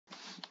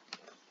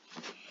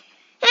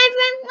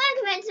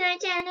my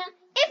channel.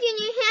 If you're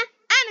new here,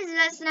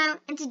 I'm Isabel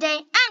and today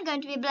I'm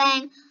going to be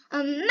playing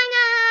Among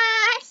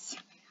Us.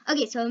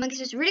 Okay, so Among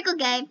Us is a really cool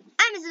game.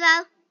 I'm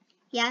Isabel.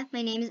 Yeah,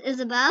 my name is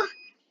Isabel,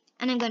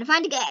 and I'm going to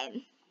find a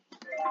game.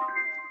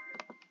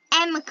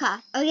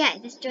 Emeka. Oh yeah,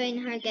 just join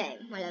her game.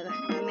 Whatever.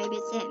 Or maybe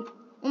it's him.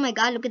 Oh my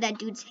god, look at that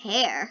dude's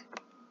hair.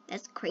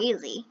 That's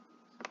crazy.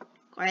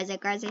 Crazy.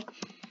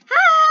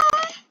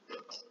 Hi!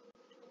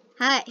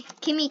 Hi.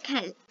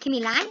 Kimmy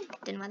Lan?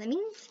 Don't know what that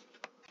means.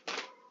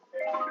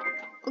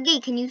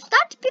 Okay, can you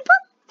start, people?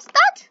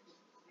 Start!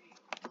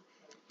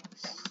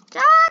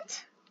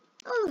 Start!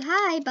 Oh,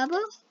 hi,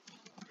 Bubble.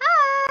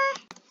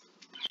 Hi!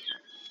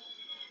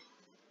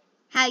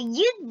 How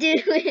you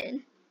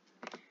doing?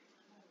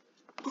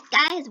 This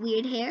guy has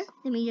weird hair.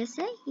 Let me just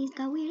say, he's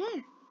got weird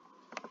hair.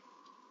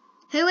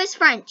 Who is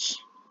French?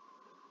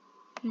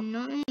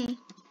 Not me.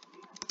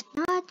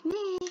 Not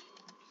me.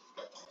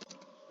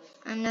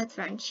 I'm not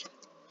French.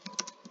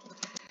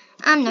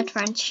 I'm not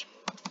French.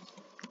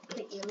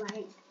 But you're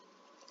right.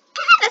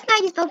 That's not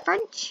how you spell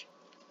French.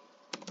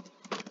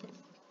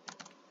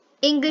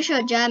 English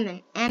or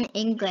German? I'm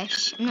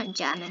English. I'm not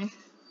German.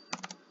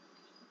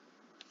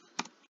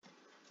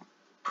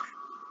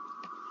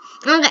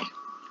 Okay.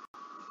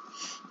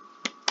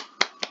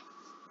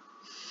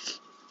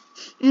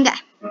 Okay.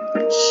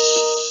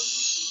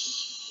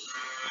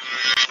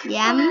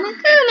 Yeah, I'm a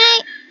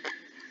crewmate.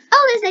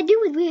 Oh, yes, I do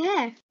with weird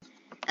hair.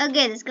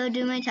 Okay, let's go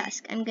do my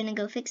task. I'm gonna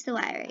go fix the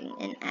wiring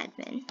in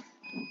admin.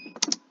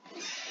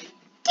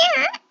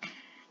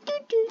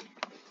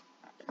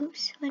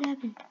 Oops, what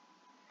happened?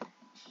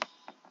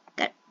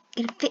 Gotta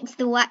fix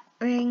the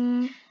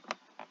wiring.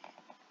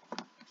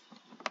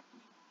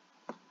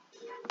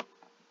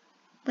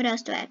 What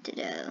else do I have to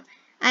do?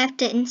 I have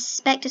to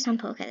inspect a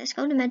sample. Okay, let's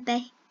go to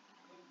medbay.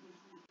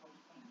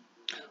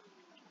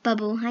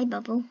 Bubble, hi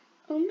Bubble.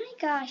 Oh my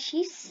gosh,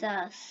 he's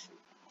sus.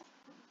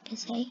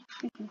 Is he?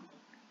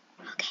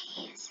 Okay,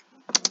 he is.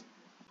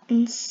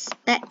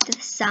 Inspect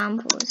the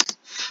samples.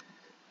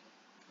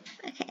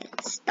 Okay,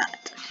 let's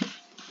start.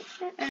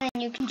 And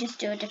then you can just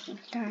do a different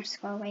task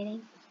while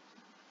waiting.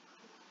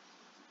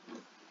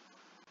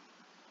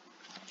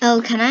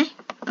 Oh, can I?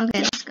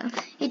 Okay, let's go.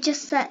 It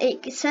just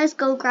it says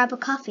go grab a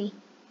coffee.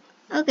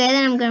 Okay,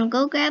 then I'm gonna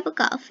go grab a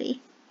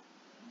coffee.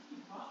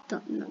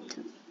 No,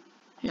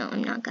 No,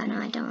 I'm not gonna.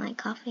 I don't like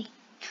coffee.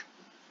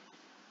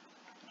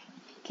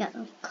 get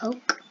a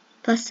Coke.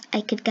 Plus,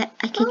 I could get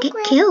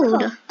grab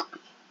killed. Coke.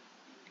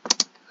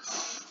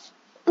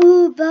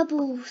 Ooh,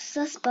 Bubble,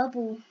 sus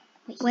Bubble.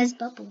 Wait, Where's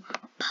Bubble?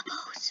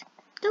 Bubbles?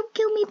 Don't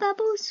kill me,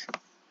 Bubbles.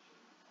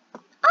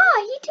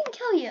 Oh, he didn't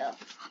kill you.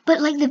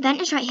 But like the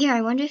vent is right here.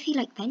 I wonder if he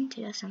like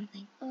vented or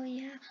something. Oh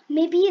yeah,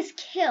 maybe he's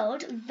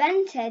killed,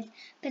 vented,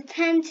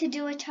 pretend to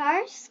do a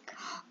task.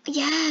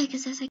 Yeah,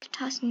 because there's like a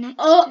task next.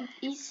 Oh, to it.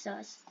 he's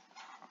sus.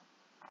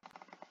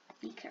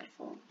 Be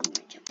careful, you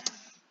might jump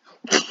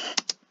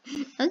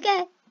out.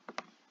 Okay.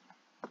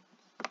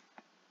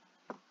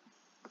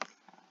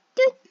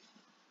 Doot.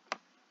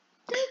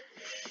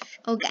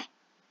 Okay.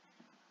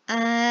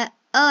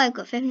 Oh, I've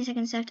got 15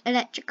 seconds left.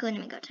 Electrical.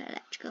 Let me go to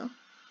electrical.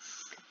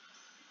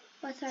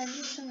 Oh, sorry,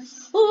 there's so much.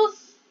 Oh!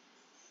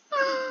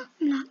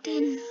 I'm locked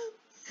in.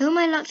 Who am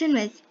I locked in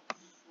with?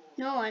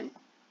 No one.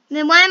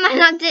 Then why am I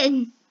locked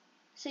in?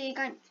 So you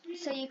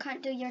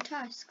can't do your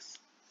tasks.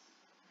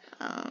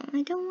 Oh,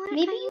 I don't want.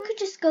 Maybe you could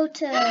just go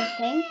to the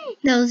thing.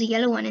 There was a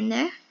yellow one in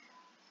there.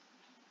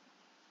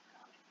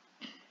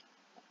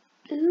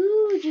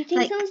 Ooh, do you think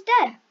Like- someone's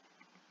dead?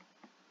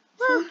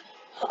 Well,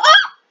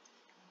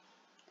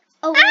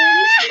 Oh, well, at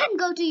least you can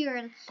go to your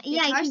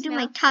yeah, I can task do now.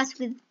 my task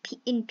with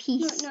in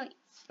peace. No,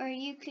 or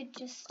you could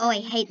just. Oh, I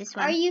hate this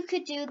Or one. you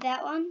could do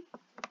that one.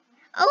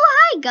 Oh,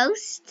 hi,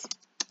 ghost.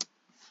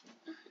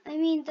 I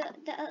mean the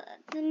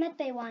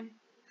medbay one.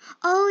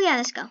 Oh, yeah,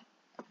 let's go.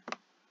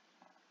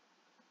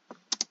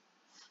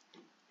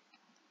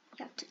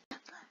 You have to.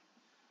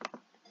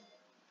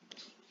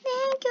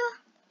 Thank you.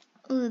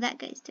 Oh, that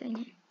guy's doing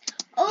it.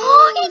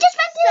 Oh, he just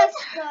vented!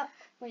 Stop.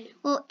 Wait,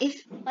 Well,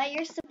 if why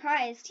you're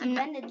surprised? He I'm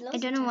not, vented loads I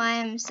don't of know why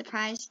times. I'm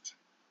surprised.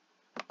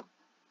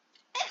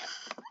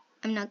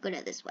 I'm not good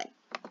at this one.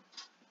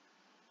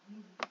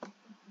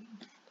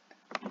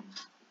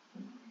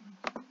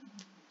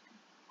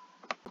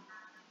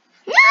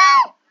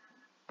 No!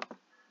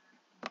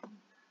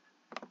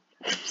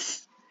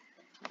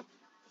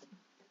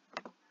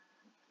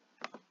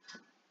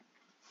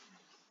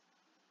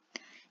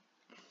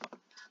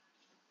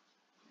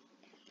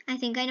 I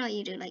think I know what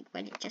you do, like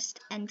when it just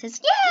enters.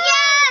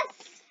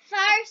 Yes!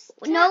 First.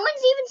 No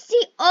one's even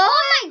see.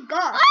 Oh my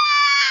god!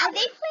 Are they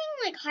playing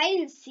like hide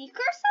and seek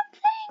or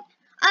something?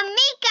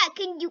 Amika,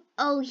 can you?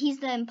 Oh, he's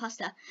the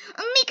imposter.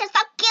 Amika,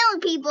 stop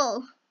killing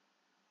people.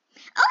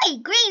 Oh, hey,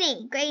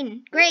 Greenie,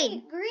 Green.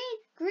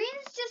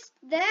 Green's just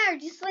there,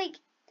 just like,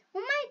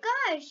 oh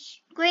my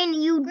gosh. Green,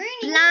 you Green,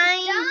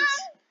 blind. you're dumb.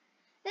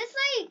 There's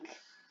like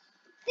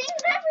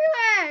things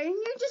everywhere, and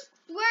you're just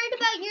worried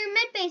about your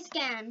mid-base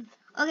scan.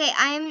 Okay,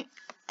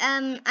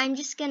 I'm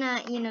just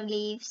gonna,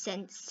 leave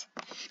since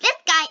this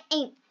guy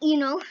ain't,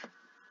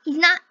 he's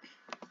not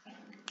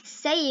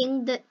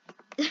saying that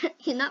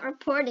you're not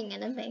reporting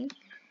anything.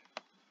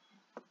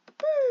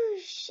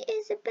 Boosh,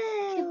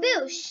 Isabel.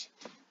 Kaboosh.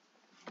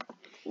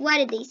 What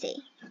did they say?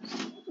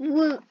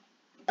 Woo.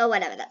 Oh,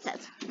 whatever that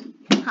says.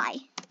 Hi.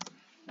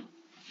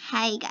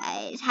 Hi,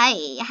 guys. Hi.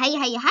 Hi,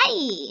 hi,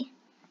 hi.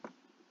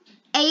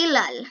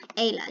 Aylal.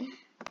 Aylal.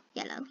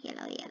 Yellow,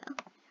 yellow, yellow.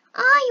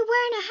 Oh, you're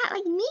wearing a hat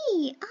like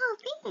me. Oh,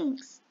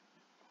 thanks.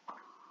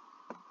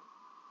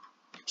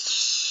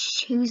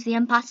 Shh. Who's the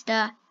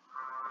imposter?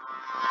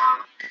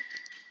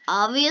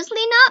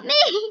 Obviously not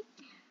me.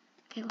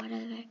 Okay,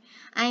 whatever.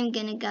 I'm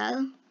gonna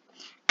go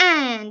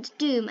and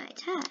do my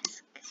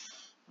task.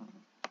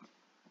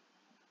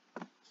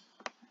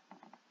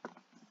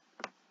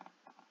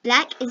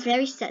 Black is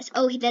very sus.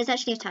 Oh, there's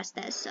actually a task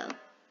there, so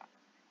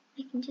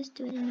I can just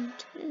do it in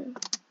two.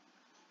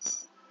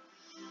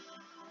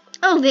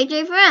 Oh,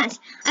 victory for us!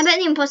 I bet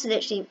the imposter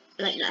literally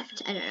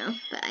left. I don't know,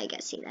 but I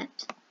guess he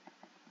left.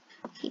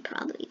 He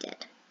probably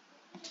did.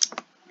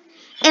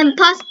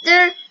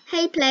 Imposter.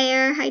 Hey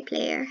player. Hi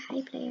player.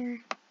 Hi player.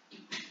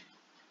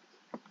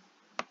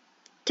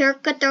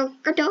 Turka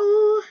turka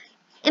do.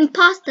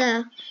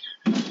 Imposter.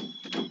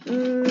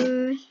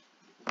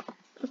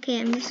 Okay,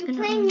 I'm just gonna.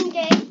 Playing the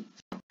game.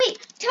 Wait,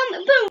 tell me.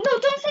 Boom. No,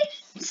 don't say.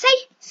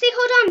 Say.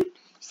 Hold on.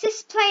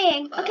 Sis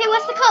playing. Okay,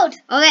 what's the code?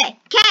 Okay.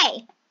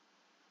 K.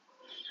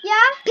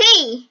 Yeah.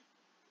 P.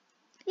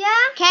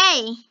 Yeah. K.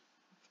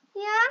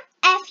 Yeah.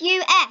 F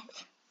U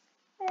F.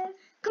 F.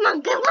 Come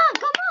on, come on,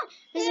 come on.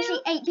 There's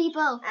actually 8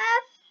 people.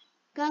 F.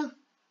 Go. No.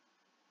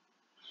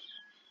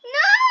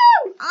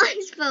 Oh,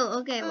 it's full.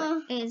 Okay, Oh.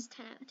 what is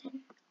 10 out of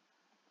 10?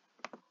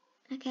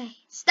 Okay,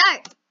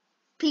 start.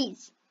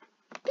 Please.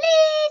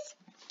 Please.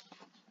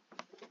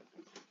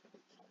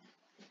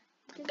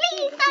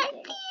 Please start.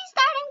 Please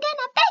start. I'm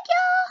gonna beg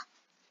you.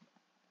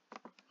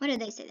 What did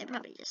they say? They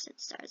probably just said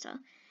start, so.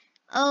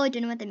 Oh, I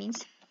don't know what that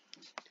means.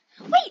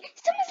 Wait,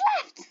 someone's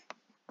left.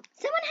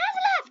 Someone has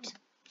left.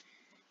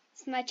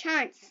 It's my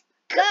chance.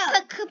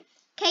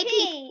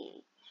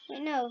 KP.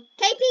 Wait, no.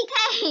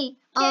 KPK.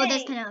 Oh,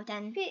 that's K. 10 out of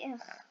 10.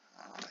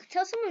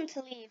 Tell someone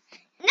to leave.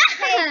 No.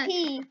 K,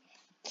 P,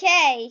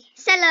 K,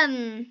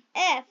 Selim.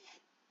 F,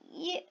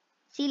 U,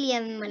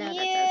 Celium, whatever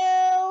that says.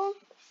 U,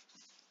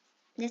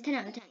 There's 10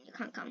 out of 10. You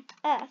can't come.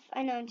 F.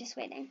 I know, I'm just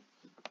waiting.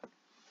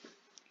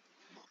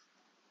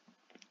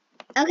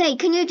 Okay,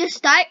 can you just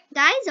start,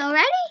 guys,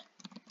 already?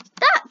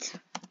 Start.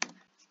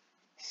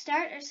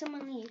 Start or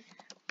someone leave?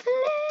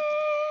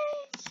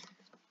 Please.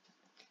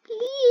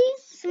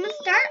 Please. Someone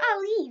start,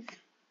 I'll leave.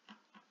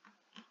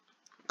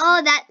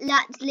 Oh,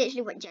 that's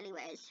literally what Jelly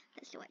wears.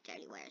 That's what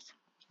Jelly wears.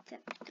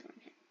 Don't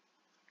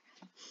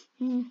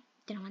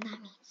know what that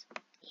means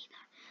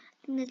either.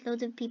 I think there's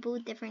loads of people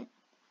with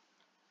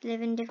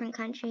live in different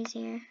countries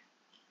here.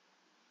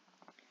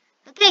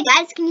 Okay,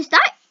 guys, can you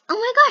start? Oh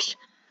my gosh.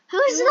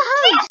 Who's the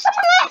host?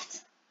 Someone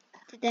left.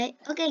 Did they?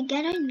 Okay,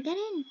 get in, get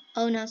in.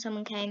 Oh no,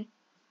 someone came.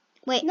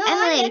 Wait, No, Emily.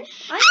 I'm in.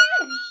 You're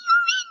in.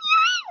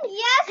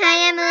 Yes,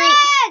 Hi, I'm Emily.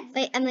 red.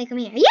 Wait, Emily, come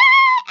here. Yeah,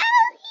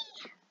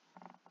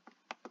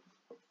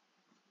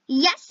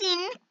 Emily.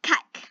 Yasin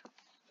Kak.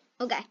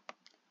 Okay.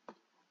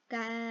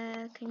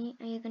 Are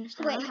you gonna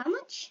start? Wait, how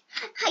much?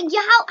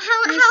 Yeah,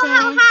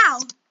 how?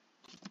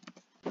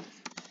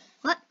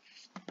 What?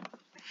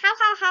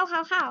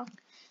 How?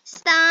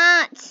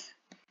 Start.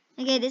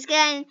 Okay, this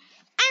guy. Emily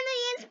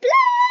is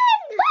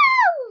playing.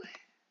 Woo!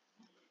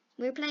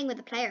 We're playing with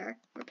a player.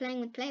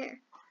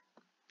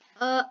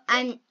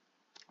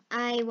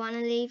 I want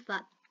to leave,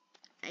 but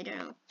I don't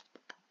know.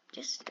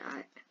 Just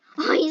start.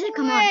 Oh, he said,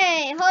 come on.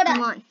 Wait, hold on.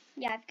 Come on.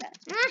 Yeah, I've got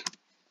it.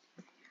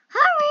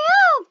 Hurry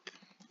up.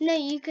 No,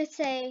 you could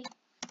say.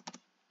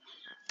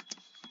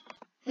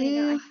 Wait,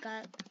 no, I've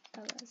got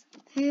fellows.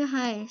 Who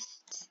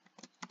hosts?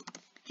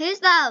 Who's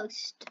the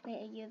host?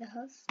 Wait, are you the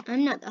host?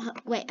 I'm not the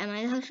host. Wait, am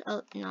I the host?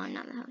 Oh, no, I'm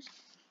not the host.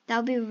 That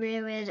would be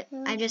really weird.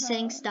 I'm just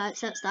saying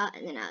start,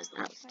 and then I was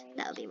the host.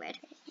 That would be weird.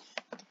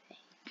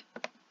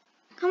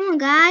 Come on,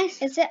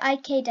 guys. Is it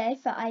IK Day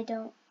for I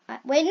don't?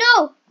 Wait,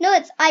 no,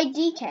 it's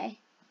IDK.